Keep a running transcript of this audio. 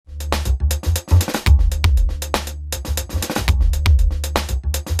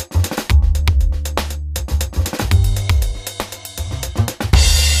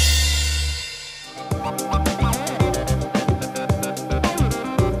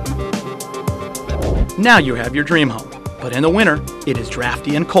Now you have your dream home. But in the winter, it is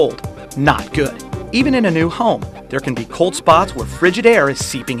drafty and cold. Not good. Even in a new home, there can be cold spots where frigid air is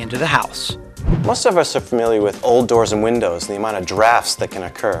seeping into the house. Most of us are familiar with old doors and windows and the amount of drafts that can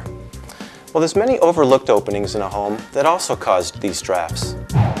occur. Well, there's many overlooked openings in a home that also cause these drafts.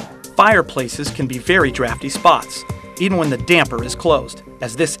 Fireplaces can be very drafty spots, even when the damper is closed,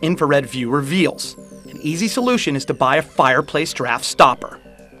 as this infrared view reveals. An easy solution is to buy a fireplace draft stopper.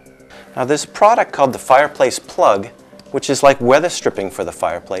 Now, there's a product called the Fireplace Plug, which is like weather stripping for the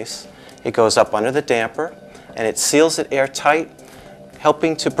fireplace. It goes up under the damper and it seals it airtight,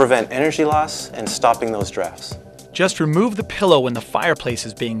 helping to prevent energy loss and stopping those drafts. Just remove the pillow when the fireplace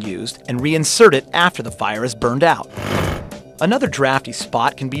is being used and reinsert it after the fire is burned out. Another drafty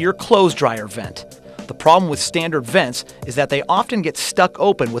spot can be your clothes dryer vent. The problem with standard vents is that they often get stuck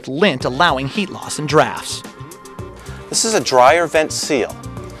open with lint, allowing heat loss and drafts. This is a dryer vent seal.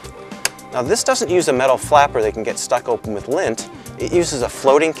 Now, this doesn't use a metal flapper that can get stuck open with lint. It uses a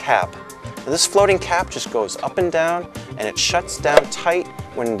floating cap. Now, this floating cap just goes up and down and it shuts down tight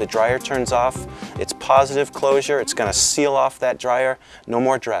when the dryer turns off. It's positive closure. It's going to seal off that dryer. No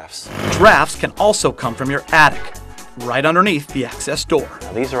more drafts. Drafts can also come from your attic, right underneath the access door.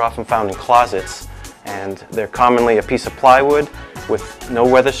 Now, these are often found in closets, and they're commonly a piece of plywood with no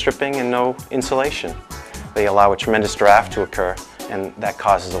weather stripping and no insulation. They allow a tremendous draft to occur, and that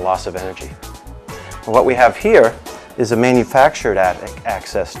causes a loss of energy. What we have here is a manufactured attic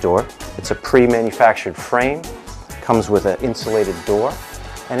access door. It's a pre-manufactured frame, comes with an insulated door,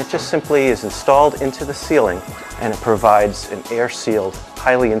 and it just simply is installed into the ceiling, and it provides an air-sealed,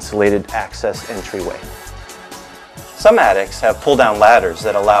 highly insulated access entryway. Some attics have pull-down ladders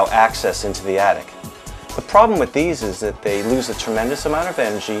that allow access into the attic. The problem with these is that they lose a tremendous amount of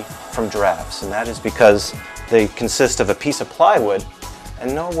energy from drafts, and that is because they consist of a piece of plywood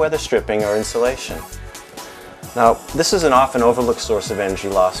and no weather stripping or insulation. Now, this is an often overlooked source of energy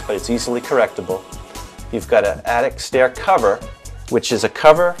loss, but it's easily correctable. You've got an attic stair cover, which is a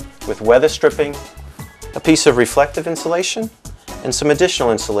cover with weather stripping, a piece of reflective insulation, and some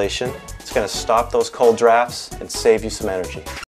additional insulation. It's going to stop those cold drafts and save you some energy.